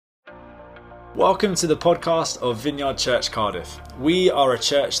Welcome to the podcast of Vineyard Church Cardiff. We are a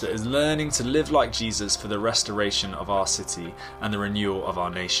church that is learning to live like Jesus for the restoration of our city and the renewal of our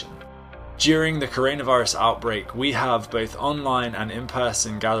nation. During the coronavirus outbreak, we have both online and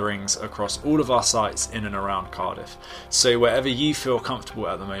in-person gatherings across all of our sites in and around Cardiff. So wherever you feel comfortable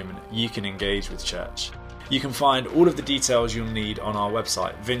at the moment, you can engage with church. You can find all of the details you'll need on our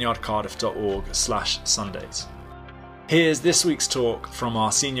website, vineyardcardiff.org/Sundays. Here's this week's talk from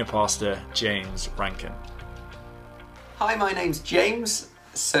our senior pastor, James Rankin. Hi, my name's James.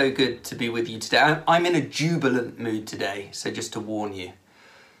 So good to be with you today. I'm in a jubilant mood today, so just to warn you.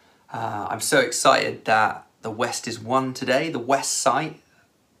 I'm so excited that the West is won today. The West site,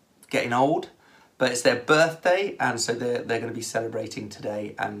 getting old, but it's their birthday, and so they're going to be celebrating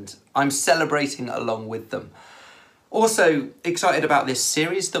today, and I'm celebrating along with them. Also excited about this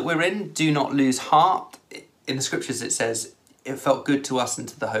series that we're in, Do Not Lose Heart. In the scriptures it says, it felt good to us and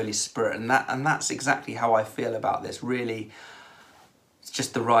to the Holy Spirit, and that's exactly how I feel about this. Really, it's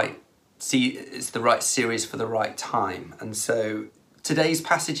just it's the right series for the right time. And so today's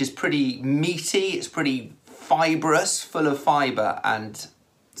passage is pretty meaty, it's pretty fibrous, full of fibre, and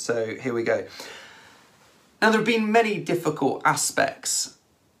so here we go. Now, there have been many difficult aspects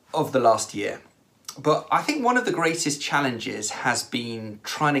of the last year, but I think one of the greatest challenges has been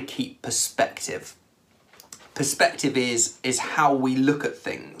trying to keep perspective. Perspective is how we look at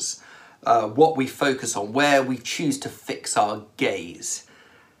things, what we focus on, where we choose to fix our gaze.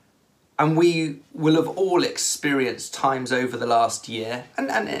 And we will have all experienced times over the last year,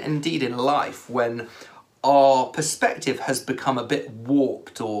 and indeed in life, when our perspective has become a bit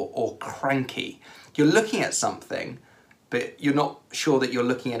warped or cranky. You're looking at something, but you're not sure that you're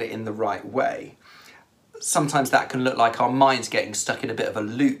looking at it in the right way. Sometimes that can look like our minds getting stuck in a bit of a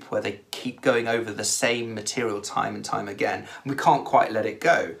loop where they keep going over the same material time and time again, and we can't quite let it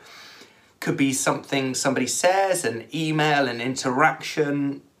go. Could be something somebody says, an email, an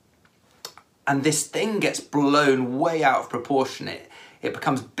interaction, and this thing gets blown way out of proportion. It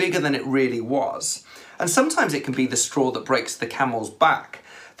becomes bigger than it really was. And sometimes it can be the straw that breaks the camel's back,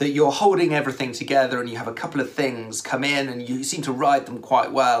 that you're holding everything together and you have a couple of things come in and you seem to ride them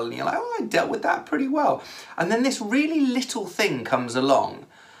quite well, and you're like, oh, I dealt with that pretty well. And then this really little thing comes along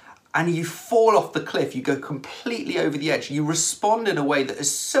and you fall off the cliff, you go completely over the edge. You respond in a way that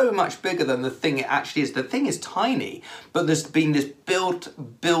is so much bigger than the thing it actually is. The thing is tiny, but there's been this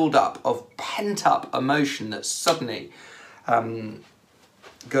build up of pent up emotion that suddenly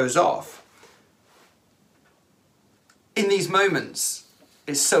goes off. In these moments,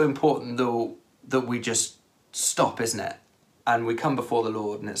 it's so important though that we just stop, isn't it? And we come before the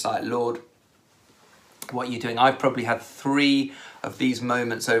Lord and it's like, Lord, what are you doing? I've probably had 3 of these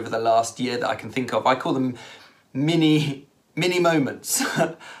moments over the last year that I can think of. I call them mini moments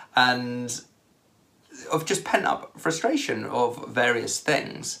and of just pent up frustration of various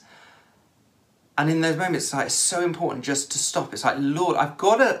things. And in those moments, it's like, it's so important just to stop. It's like, Lord, I've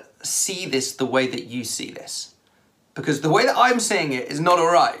got to see this the way that you see this. Because the way that I'm seeing it is not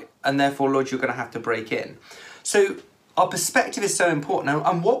all right. And therefore, Lord, you're going to have to break in. So our perspective is so important.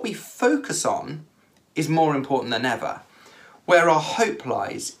 And what we focus on is more important than ever. Where our hope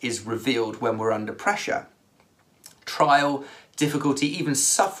lies is revealed when we're under pressure. Trial, difficulty, even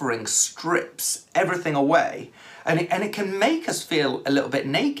suffering strips everything away. And it can make us feel a little bit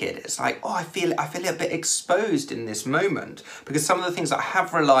naked. It's like, oh, I feel a bit exposed in this moment. Because some of the things that I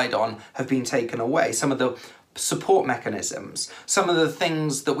have relied on have been taken away. Some of the support mechanisms, some of the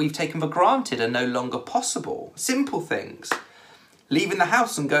things that we've taken for granted are no longer possible. Simple things. Leaving the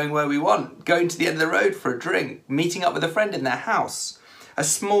house and going where we want, going to the end of the road for a drink, meeting up with a friend in their house. A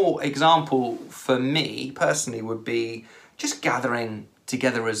small example for me personally would be just gathering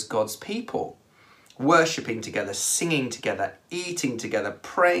together as God's people, worshipping together, singing together, eating together,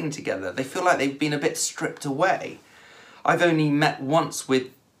 praying together. They feel like they've been a bit stripped away. I've only met once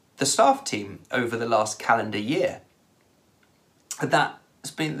with the staff team over the last calendar year.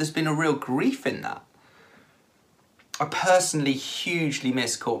 There's been a real grief in that. I personally hugely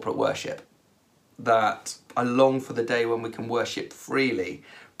miss corporate worship. That I long for the day when we can worship freely,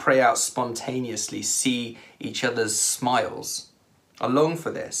 pray out spontaneously, see each other's smiles. I long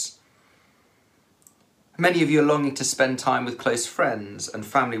for this. Many of you are longing to spend time with close friends and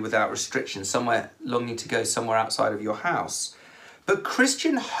family without restrictions, longing to go somewhere outside of your house. But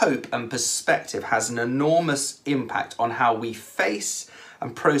Christian hope and perspective has an enormous impact on how we face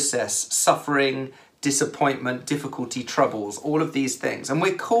and process suffering, disappointment, difficulty, troubles, all of these things. And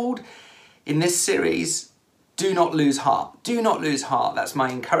we're called in this series, do not lose heart. Do not lose heart. That's my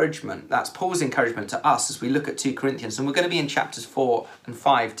encouragement. That's Paul's encouragement to us as we look at 2 Corinthians. And we're going to be in chapters 4 and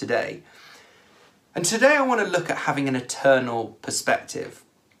 5 today. And today I want to look at having an eternal perspective.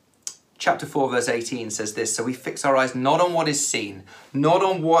 Chapter 4 verse 18 says this, so we fix our eyes not on what is seen, not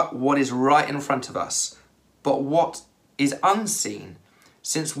on what is right in front of us, but what is unseen,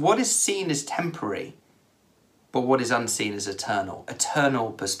 since what is seen is temporary, but what is unseen is eternal.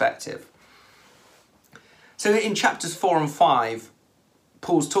 Eternal perspective. So in chapters 4 and 5,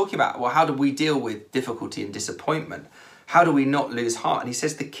 Paul's talking about, well, how do we deal with difficulty and disappointment? How do we not lose heart? And he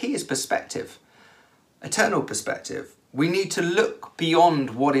says the key is perspective, eternal perspective. We need to look beyond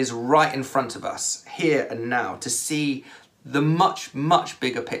what is right in front of us, here and now, to see the much, much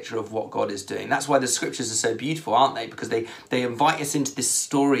bigger picture of what God is doing. That's why the scriptures are so beautiful, aren't they? Because they invite us into this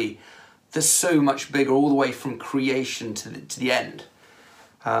story that's so much bigger, all the way from creation to the end,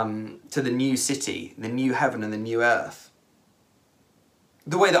 to the new city, the new heaven and the new earth.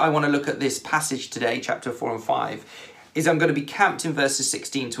 The way that I want to look at this passage today, chapter 4 and 5, is I'm going to be camped in verses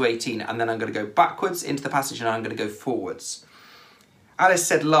 16 to 18, and then I'm going to go backwards into the passage and I'm going to go forwards. Alice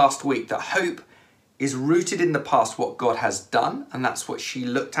said last week that hope is rooted in the past, what God has done, and that's what she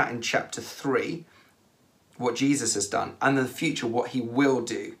looked at in chapter 3, what Jesus has done, and the future, what he will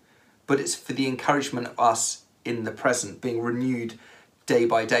do. But it's for the encouragement of us in the present, being renewed day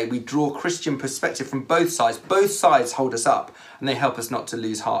by day. We draw Christian perspective from both sides. Both sides hold us up, and they help us not to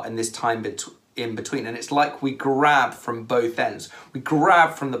lose heart in this time in between. And it's like we grab from both ends. We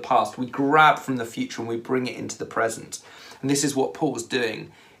grab from the past, we grab from the future, and we bring it into the present. And this is what Paul's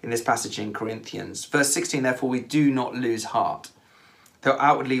doing in this passage in Corinthians. Verse 16, therefore we do not lose heart. Though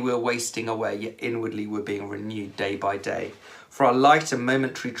outwardly we're wasting away, yet inwardly we're being renewed day by day. For our light and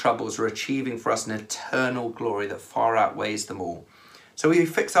momentary troubles are achieving for us an eternal glory that far outweighs them all. So we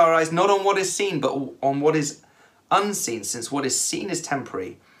fix our eyes not on what is seen, but on what is unseen, since what is seen is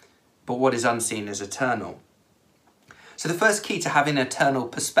temporary, but what is unseen is eternal. So the first key to having an eternal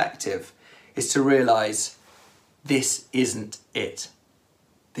perspective is to realise this isn't it.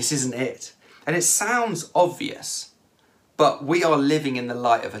 This isn't it. And it sounds obvious, but we are living in the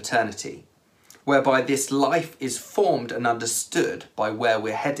light of eternity, whereby this life is formed and understood by where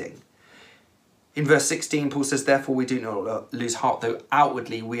we're heading. In verse 16, Paul says, therefore we do not lose heart, though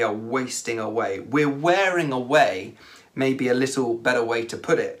outwardly we are wasting away. We're wearing away, maybe a little better way to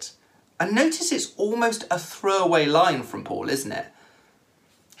put it. And notice it's almost a throwaway line from Paul, isn't it?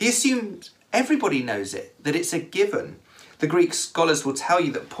 He assumes everybody knows it, that it's a given. The Greek scholars will tell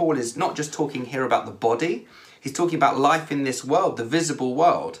you that Paul is not just talking here about the body, he's talking about life in this world, the visible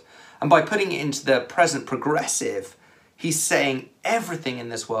world. And by putting it into the present progressive, he's saying everything in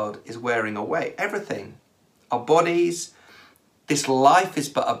this world is wearing away. Everything. Our bodies, this life is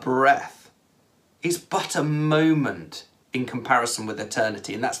but a breath. It's but a moment in comparison with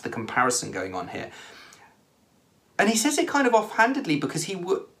eternity. And that's the comparison going on here. And he says it kind of offhandedly because he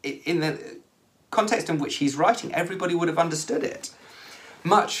would, in the context in which he's writing, everybody would have understood it.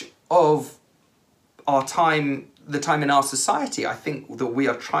 Much of our time, the time in our society, I think that we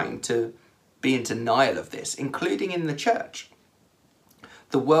are trying to be in denial of this, including in the church.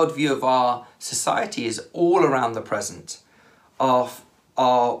 The worldview of our society is all around the present. Our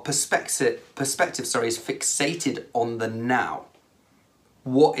perspective is fixated on the now.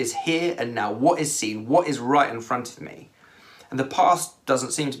 What is here and now, what is seen, what is right in front of me. And the past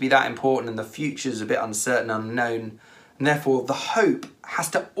doesn't seem to be that important, and the future is a bit uncertain, unknown, and therefore the hope has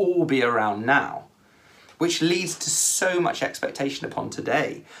to all be around now, which leads to so much expectation upon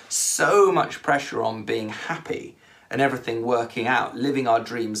today, so much pressure on being happy and everything working out, living our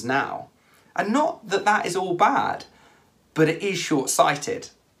dreams now. And not that that is all bad, but it is short-sighted.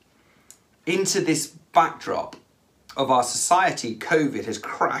 Into this backdrop of our society, COVID has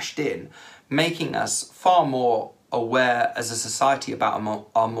crashed in, making us far more aware as a society about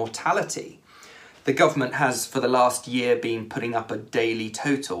our mortality. The government has for the last year been putting up a daily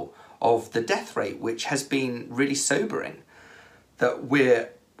total of the death rate, which has been really sobering. That we're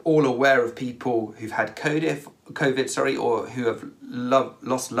all aware of people who've had COVID, or who have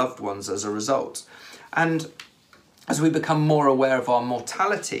lost loved ones as a result. And as we become more aware of our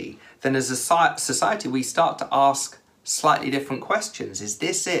mortality, then as a society we start to ask slightly different questions. Is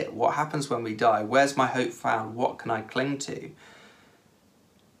this it? What happens when we die? Where's my hope found? What can I cling to?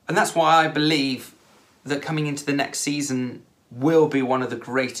 And that's why I believe that coming into the next season will be one of the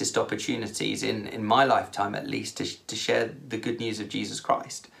greatest opportunities in my lifetime, at least, to share the good news of Jesus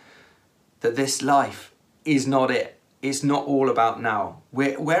Christ. That this life is not it. It's not all about now.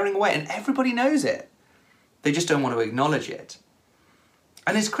 We're wearing away, and everybody knows it. They just don't want to acknowledge it.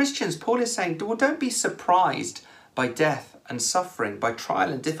 And as Christians, Paul is saying, well, don't be surprised by death and suffering, by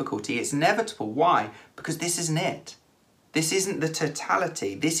trial and difficulty. It's inevitable. Why? Because this isn't it. This isn't the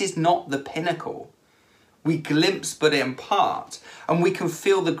totality. This is not the pinnacle. We glimpse but in part, and we can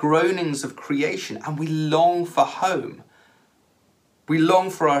feel the groanings of creation, and we long for home. We long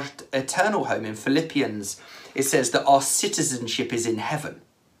for our eternal home. In Philippians, it says that our citizenship is in heaven.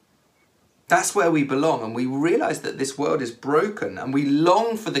 That's where we belong, and we realise that this world is broken, and we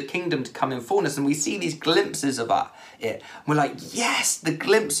long for the kingdom to come in fullness, and we see these glimpses of it. We're like, yes, the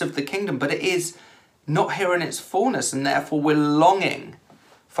glimpse of the kingdom, but it is not here in its fullness, and therefore we're longing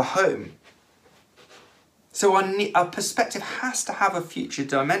for home. So our perspective has to have a future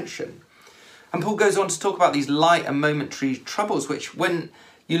dimension. And Paul goes on to talk about these light and momentary troubles, which when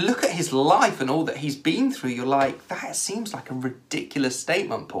you look at his life and all that he's been through, you're like, that seems like a ridiculous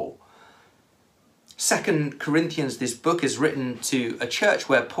statement, Paul. 2 Corinthians, this book, is written to a church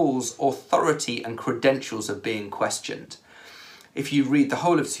where Paul's authority and credentials are being questioned. If you read the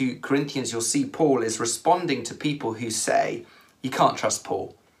whole of 2 Corinthians, you'll see Paul is responding to people who say, you can't trust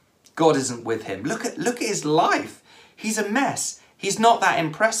Paul. God isn't with him. Look at his life. He's a mess. He's not that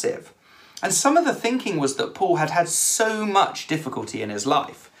impressive. And some of the thinking was that Paul had had so much difficulty in his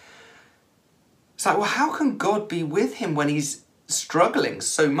life. It's like, well, how can God be with him when he's struggling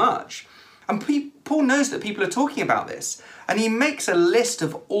so much? And Paul knows that people are talking about this. And he makes a list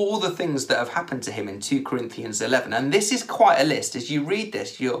of all the things that have happened to him in 2 Corinthians 11. And this is quite a list. As you read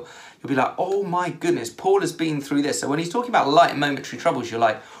this, you'll be like, oh my goodness, Paul has been through this. So when he's talking about light and momentary troubles, you're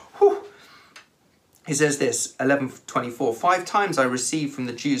like, whew. He says this, 11:24, 5 times I received from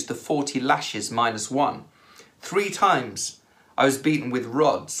the Jews the 40 lashes minus 1. 3 times I was beaten with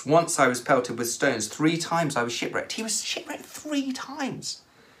rods. Once I was pelted with stones. 3 times I was shipwrecked. He was shipwrecked 3 times.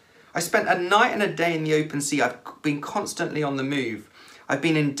 I spent a night and a day in the open sea. I've been constantly on the move. I've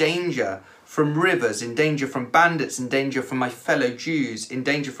been in danger from rivers, in danger from bandits, in danger from my fellow Jews, in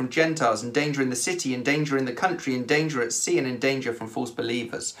danger from Gentiles, in danger in the city, in danger in the country, in danger at sea, and in danger from false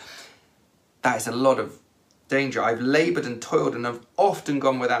believers. That is a lot of danger. I've laboured and toiled and have often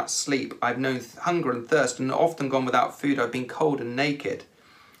gone without sleep. I've known hunger and thirst and often gone without food. I've been cold and naked.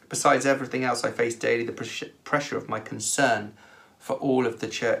 Besides everything else I face daily, the pressure of my concern for all of the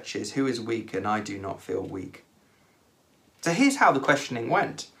churches. Who is weak and I do not feel weak? So here's how the questioning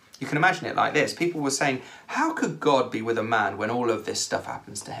went. You can imagine it like this. People were saying, how could God be with a man when all of this stuff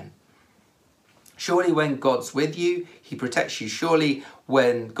happens to him? Surely when God's with you, he protects you. Surely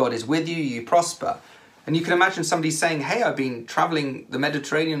when God is with you, you prosper. And you can imagine somebody saying, hey, I've been travelling the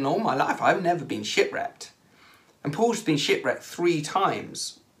Mediterranean all my life. I've never been shipwrecked. And Paul's been shipwrecked 3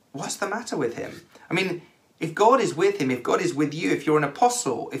 times. What's the matter with him? I mean, if God is with him, if God is with you, if you're an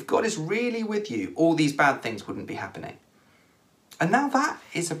apostle, if God is really with you, all these bad things wouldn't be happening. And now that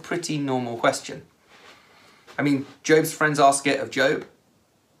is a pretty normal question. I mean, Job's friends ask it of Job.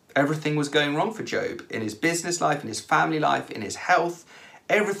 Everything was going wrong for Job in his business life, in his family life, in his health.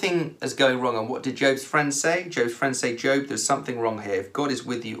 Everything is going wrong. And what did Job's friends say? Job's friends say, Job, there's something wrong here. If God is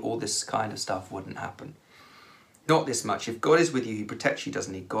with you, all this kind of stuff wouldn't happen. Not this much. If God is with you, he protects you,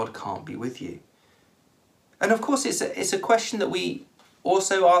 doesn't he? God can't be with you. And of course, it's a question that we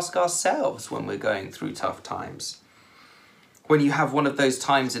also ask ourselves when we're going through tough times. When you have one of those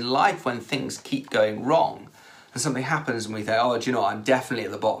times in life when things keep going wrong and something happens and we think, oh, do you know what? I'm definitely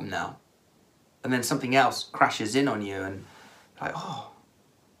at the bottom now. And then something else crashes in on you and like, oh,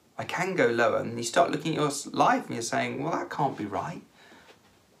 I can go lower. And you start looking at your life and you're saying, well, that can't be right.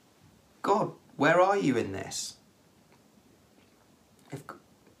 God, where are you in this?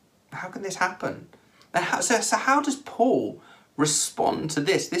 How can this happen? And so how does Paul respond to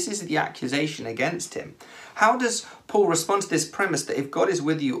this? This is the accusation against him. How does Paul respond to this premise that if God is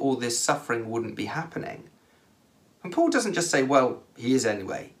with you, all this suffering wouldn't be happening? And Paul doesn't just say, well, he is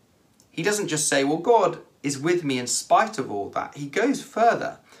anyway. He doesn't just say, well, God is with me in spite of all that. He goes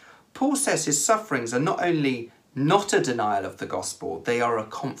further. Paul says his sufferings are not only not a denial of the gospel, they are a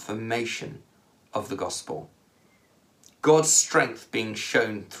confirmation of the gospel. God's strength being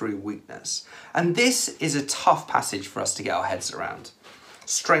shown through weakness. And this is a tough passage for us to get our heads around.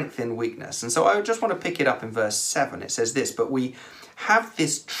 Strength in weakness. And so I just want to pick it up in verse 7. It says this, but we have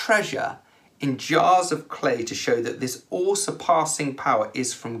this treasure in jars of clay to show that this all-surpassing power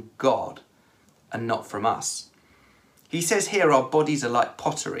is from God and not from us. He says here our bodies are like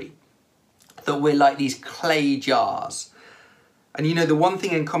pottery, that we're like these clay jars. And you know, the one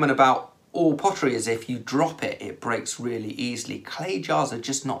thing in common about all pottery is if you drop it, it breaks really easily. Clay jars are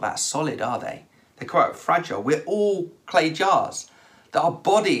just not that solid, are they? They're quite fragile. We're all clay jars. That our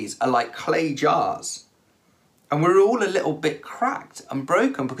bodies are like clay jars. And we're all a little bit cracked and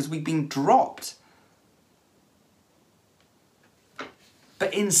broken because we've been dropped.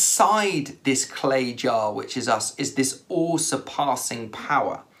 But inside this clay jar, which is us, is this all-surpassing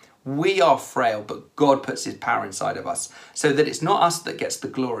power. We are frail, but God puts his power inside of us so that it's not us that gets the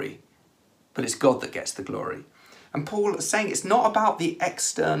glory, but it's God that gets the glory. And Paul is saying it's not about the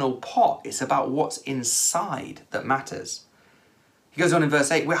external pot, it's about what's inside that matters. He goes on in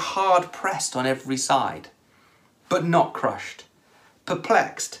verse 8, we're hard pressed on every side, but not crushed,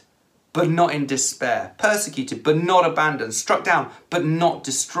 perplexed, but not in despair, persecuted, but not abandoned, struck down, but not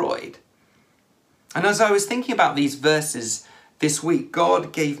destroyed. And as I was thinking about these verses this week,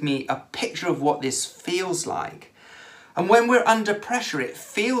 God gave me a picture of what this feels like. And when we're under pressure, it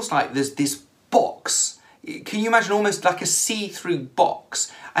feels like there's this box. Can you imagine almost like a see-through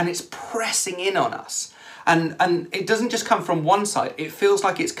box, and it's pressing in on us? And it doesn't just come from one side, it feels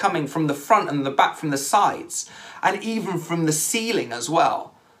like it's coming from the front and the back, from the sides, and even from the ceiling as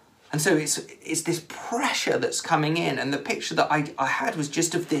well. And so it's this pressure that's coming in, and the picture that I had was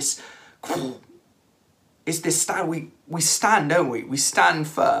just of this, it's this stand, we stand, don't we? We stand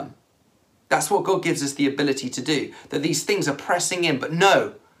firm. That's what God gives us the ability to do, that these things are pressing in, but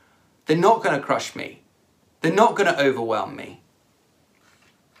no, they're not going to crush me. They're not going to overwhelm me.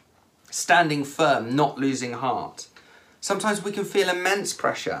 Standing firm, not losing heart. Sometimes we can feel immense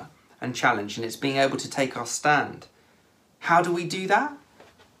pressure and challenge, and it's being able to take our stand. How do we do that?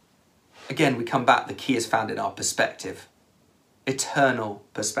 Again, we come back, the key is found in our perspective. Eternal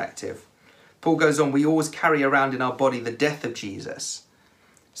perspective. Paul goes on, we always carry around in our body the death of Jesus,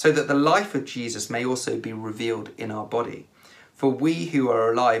 so that the life of Jesus may also be revealed in our body. For we who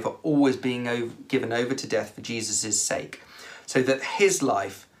are alive are always being given over to death for Jesus' sake, so that his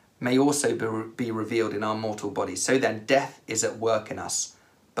life may also be revealed in our mortal bodies. So then death is at work in us,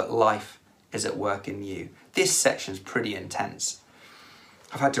 but life is at work in you. This section's pretty intense.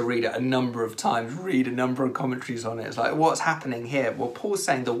 I've had to read it a number of times, read a number of commentaries on it. It's like, what's happening here? Well, Paul's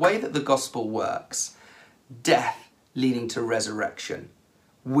saying the way that the gospel works, death leading to resurrection,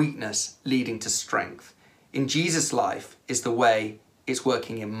 weakness leading to strength. In Jesus' life is the way it's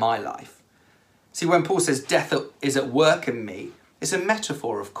working in my life. See, when Paul says death is at work in me, it's a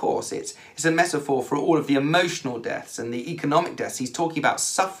metaphor, of course. It's a metaphor for all of the emotional deaths and the economic deaths. He's talking about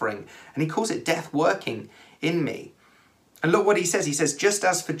suffering, and he calls it death working in me. And look what he says. He says, just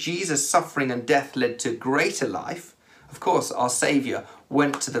as for Jesus, suffering and death led to greater life. Of course, our Saviour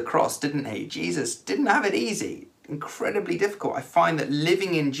went to the cross, didn't he? Jesus didn't have it easy. Incredibly difficult. I find that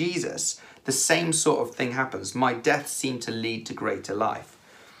living in Jesus, the same sort of thing happens. My death seemed to lead to greater life.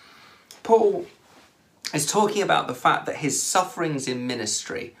 Paul is talking about the fact that his sufferings in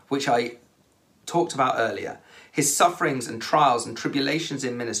ministry, which I talked about earlier, his sufferings and trials and tribulations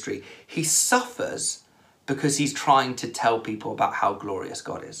in ministry, he suffers because he's trying to tell people about how glorious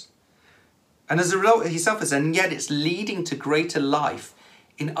God is. And as a result, he suffers, and yet it's leading to greater life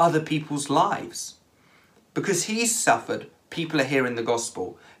in other people's lives. Because he's suffered, people are hearing the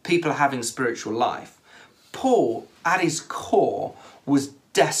gospel, people are having spiritual life. Paul, at his core, was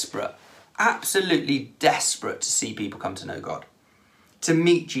desperate, absolutely desperate to see people come to know God, to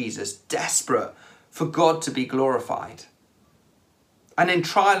meet Jesus, desperate for God to be glorified. And in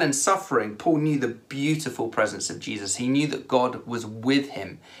trial and suffering, Paul knew the beautiful presence of Jesus. He knew that God was with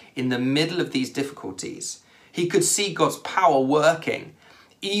him in the middle of these difficulties. He could see God's power working.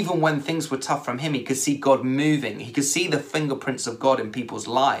 Even when things were tough from him, he could see God moving. He could see the fingerprints of God in people's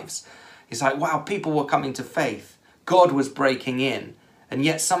lives. He's like, wow, people were coming to faith. God was breaking in. And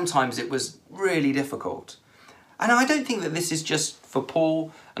yet sometimes it was really difficult. And I don't think that this is just for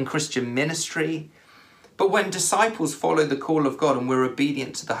Paul and Christian ministry. But when disciples follow the call of God and we're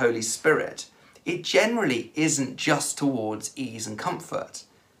obedient to the Holy Spirit, it generally isn't just towards ease and comfort.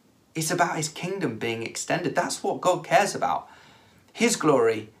 It's about his kingdom being extended. That's what God cares about. His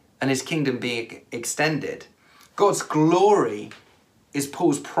glory and his kingdom being extended. God's glory is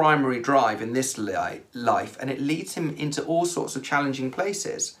Paul's primary drive in this life, and it leads him into all sorts of challenging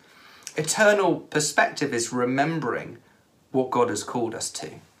places. Eternal perspective is remembering what God has called us to.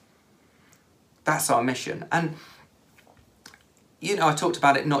 That's our mission. And, you know, I talked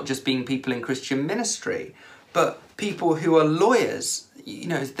about it not just being people in Christian ministry, but people who are lawyers. You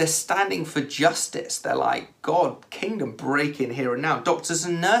know, they're standing for justice. They're like, God, kingdom, break in here and now. Doctors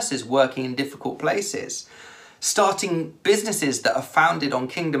and nurses working in difficult places. Starting businesses that are founded on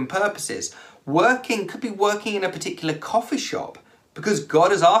kingdom purposes. Could be working in a particular coffee shop because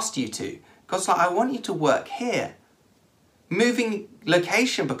God has asked you to. God's like, I want you to work here. Moving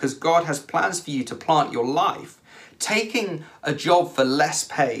location because God has plans for you to plant your life. Taking a job for less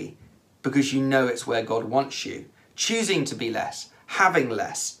pay because you know it's where God wants you. Choosing to be less. Having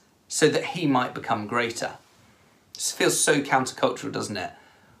less so that he might become greater. This feels so countercultural, doesn't it?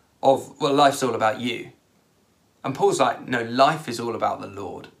 Well, life's all about you. And Paul's like, no, life is all about the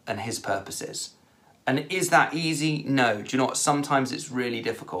Lord and his purposes. And is that easy? No. Do you know what? Sometimes it's really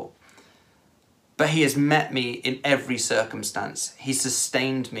difficult. But he has met me in every circumstance. He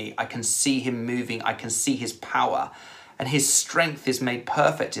sustained me. I can see him moving. I can see his power. And his strength is made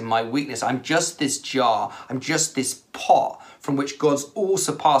perfect in my weakness. I'm just this jar. I'm just this pot from which God's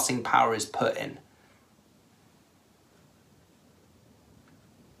all-surpassing power is put in.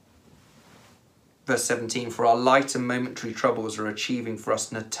 Verse 17, for our light and momentary troubles are achieving for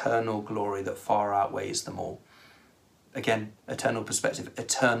us an eternal glory that far outweighs them all. Again, eternal perspective,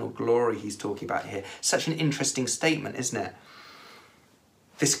 eternal glory he's talking about here. Such an interesting statement, isn't it?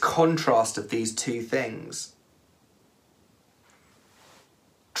 This contrast of these two things.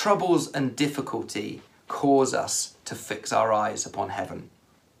 Troubles and difficulty cause us to fix our eyes upon heaven.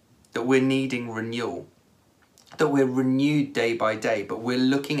 That we're needing renewal. That we're renewed day by day, but we're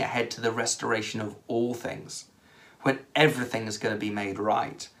looking ahead to the restoration of all things, when everything is going to be made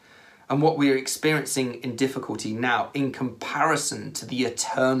right. And what we are experiencing in difficulty now, in comparison to the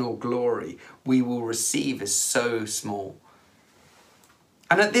eternal glory we will receive, is so small.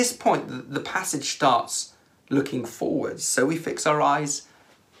 And at this point, the passage starts looking forwards. So we fix our eyes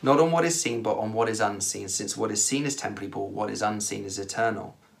not on what is seen, but on what is unseen, since what is seen is temporary, but what is unseen is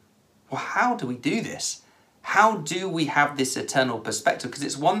eternal. Well, how do we do this? How do we have this eternal perspective? Because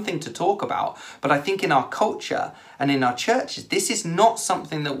it's one thing to talk about, but I think in our culture and in our churches, this is not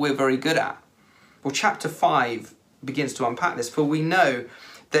something that we're very good at. Well, chapter 5 begins to unpack this. For we know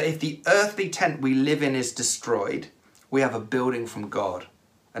that if the earthly tent we live in is destroyed, we have a building from God,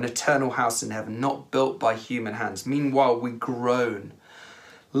 an eternal house in heaven, not built by human hands. Meanwhile, we groan,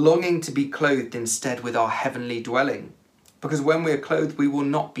 longing to be clothed instead with our heavenly dwelling. Because when we are clothed, we will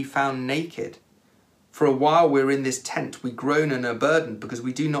not be found naked. For a while we're in this tent, we groan and are burdened, because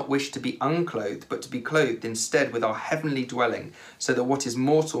we do not wish to be unclothed, but to be clothed instead with our heavenly dwelling, so that what is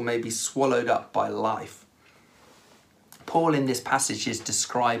mortal may be swallowed up by life. Paul in this passage is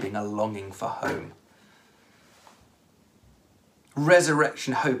describing a longing for home.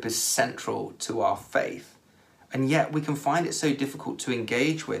 Resurrection hope is central to our faith, and yet we can find it so difficult to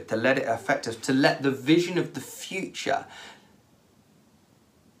engage with, to let it affect us, to let the vision of the future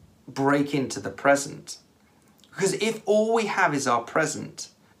break into the present. Because if all we have is our present,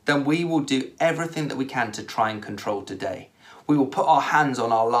 then we will do everything that we can to try and control today. We will put our hands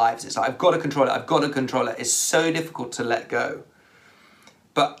on our lives. It's like, I've got to control it, I've got to control it. It's so difficult to let go.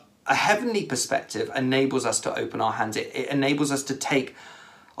 But a heavenly perspective enables us to open our hands. It enables us to take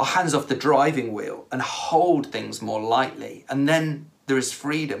our hands off the driving wheel and hold things more lightly. And then there is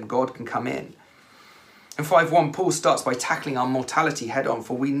freedom. God can come in. In 5:1, Paul starts by tackling our mortality head on.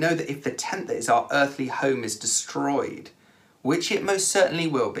 For we know that if the tent that is our earthly home is destroyed, which it most certainly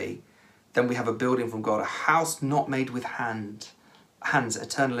will be, then we have a building from God, a house not made with hands,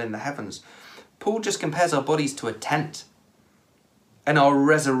 eternal in the heavens. Paul just compares our bodies to a tent and our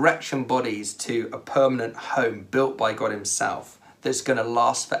resurrection bodies to a permanent home built by God himself that's going to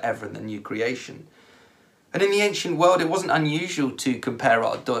last forever in the new creation. And in the ancient world, it wasn't unusual to compare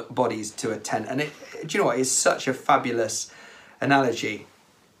our bodies to a tent. And do you know what? It's such a fabulous analogy.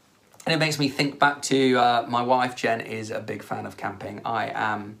 And it makes me think back to my wife, Jen, is a big fan of camping. I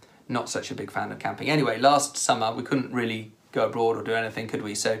am not such a big fan of camping. Anyway, last summer, we couldn't really go abroad or do anything, could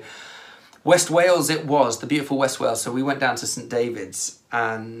we? So West Wales it was, the beautiful West Wales. So we went down to St David's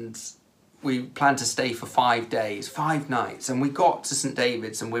and we planned to stay for 5 days, 5 nights. And we got to St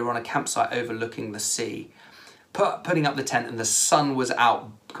David's and we were on a campsite overlooking the sea. Putting up the tent, and the sun was out,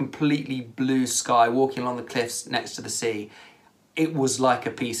 completely blue sky, walking along the cliffs next to the sea. It was like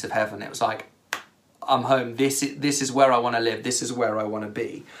a piece of heaven. It was like, I'm home. This is where I want to live. This is where I want to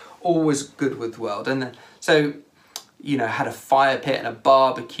be. Always good with the world. And so, you know, had a fire pit and a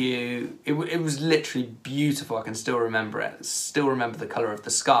barbecue. It was literally beautiful. I can still remember it. Still remember the colour of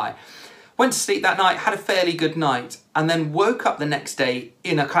the sky. Went to sleep that night, had a fairly good night, and then woke up the next day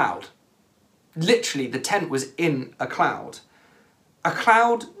in a cloud. Literally, the tent was in a cloud. A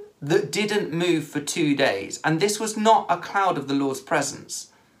cloud that didn't move for 2 days. And this was not a cloud of the Lord's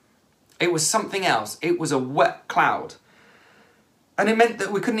presence. It was something else. It was a wet cloud. And it meant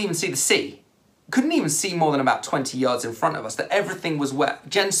that we couldn't even see the sea. Couldn't even see more than about 20 yards in front of us, that everything was wet.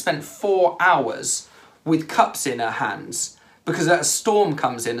 Jen spent 4 hours with cups in her hands because a storm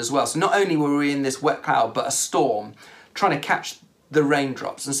comes in as well. So not only were we in this wet cloud, but a storm trying to catch the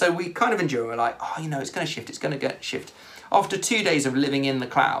raindrops. And so we kind of enjoy it. We're like, oh, you know, it's going to shift. It's going to shift. After 2 days of living in the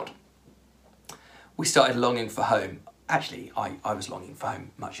cloud, we started longing for home. Actually, I was longing for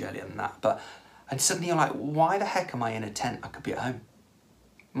home much earlier than that. And suddenly you're like, why the heck am I in a tent? I could be at home.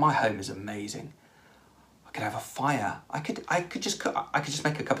 My home is amazing. I could have a fire. I could just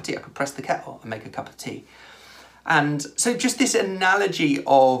make a cup of tea. I could press the kettle and make a cup of tea. And so just this analogy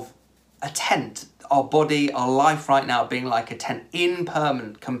of a tent, our body, our life right now being like a tent,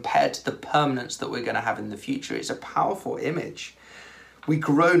 impermanent compared to the permanence that we're going to have in the future. It's a powerful image. We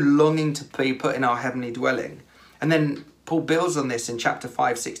groan longing to be put in our heavenly dwelling. And then Paul builds on this in chapter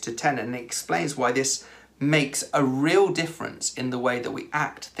 5, 6 to 10, and explains why this makes a real difference in the way that we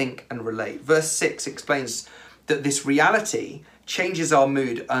act, think, and relate. Verse 6 explains that this reality changes our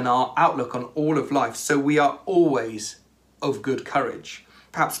mood and our outlook on all of life, so we are always of good courage.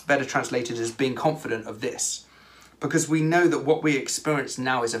 Perhaps better translated as being confident of this, because we know that what we experience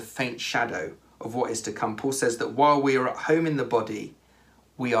now is a faint shadow of what is to come. Paul says that while we are at home in the body,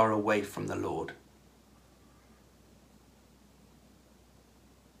 we are away from the Lord.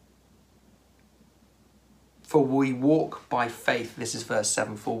 For we walk by faith, this is verse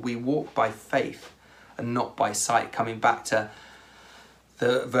 7, for we walk by faith and not by sight, coming back to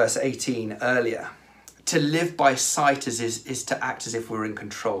the verse 18 earlier. To live by sight is to act as if we're in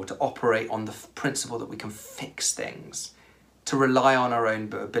control, to operate on the principle that we can fix things, to rely on our own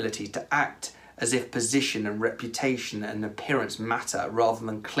ability, to act as if position and reputation and appearance matter, rather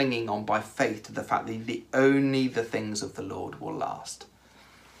than clinging on by faith to the fact that only the things of the Lord will last.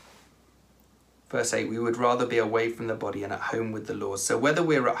 Verse 8, we would rather be away from the body and at home with the Lord. So whether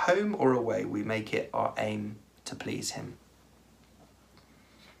we're at home or away, we make it our aim to please him.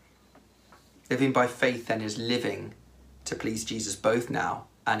 Living by faith then is living to please Jesus both now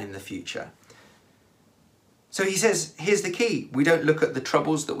and in the future. So he says, here's the key. We don't look at the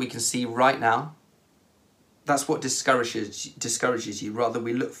troubles that we can see right now. That's what discourages you. Rather,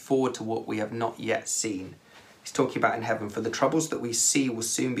 we look forward to what we have not yet seen. He's talking about in heaven, for the troubles that we see will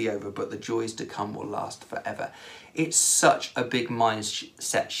soon be over, but the joys to come will last forever. It's such a big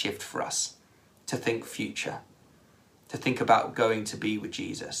mindset shift for us to think future, to think about going to be with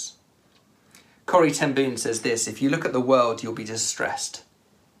Jesus. Corrie ten Boom says this, if you look at the world, you'll be distressed.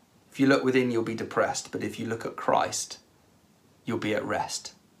 If you look within, you'll be depressed. But if you look at Christ, you'll be at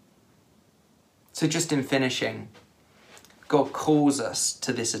rest. So just in finishing, God calls us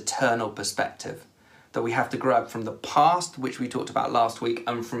to this eternal perspective that we have to grab from the past, which we talked about last week,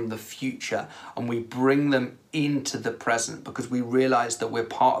 and from the future. And we bring them into the present because we realize that we're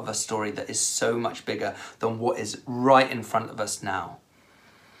part of a story that is so much bigger than what is right in front of us now.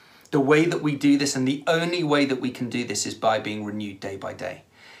 The way that we do this, and the only way that we can do this, is by being renewed day by day,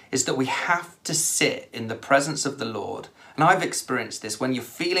 is that we have to sit in the presence of the Lord. And I've experienced this, when you're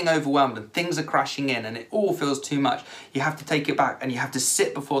feeling overwhelmed and things are crashing in and it all feels too much, you have to take it back and you have to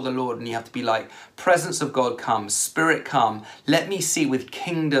sit before the Lord and you have to be like, presence of God come, Spirit come, let me see with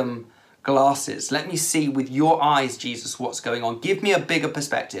kingdom glasses. Let me see with your eyes, Jesus, what's going on. Give me a bigger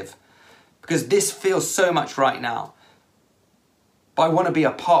perspective, because this feels so much right now. But I want to be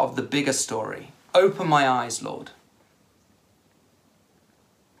a part of the bigger story. Open my eyes, Lord.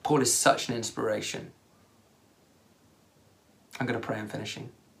 Paul is such an inspiration. I'm going to pray and finishing.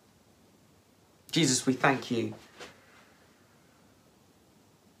 Jesus, we thank you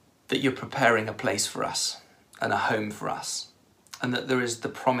that you're preparing a place for us and a home for us, and that there is the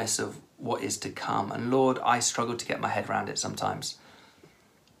promise of what is to come. And Lord, I struggle to get my head around it sometimes.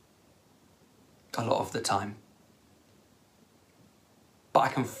 A lot of the time. But I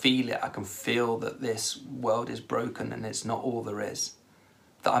can feel it. I can feel that this world is broken and it's not all there is.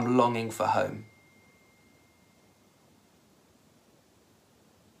 That I'm longing for home.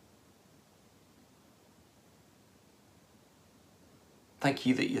 Thank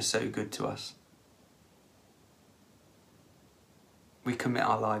you that you're so good to us. We commit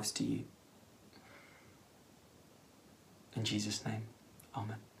our lives to you. In Jesus' name,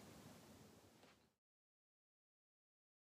 amen.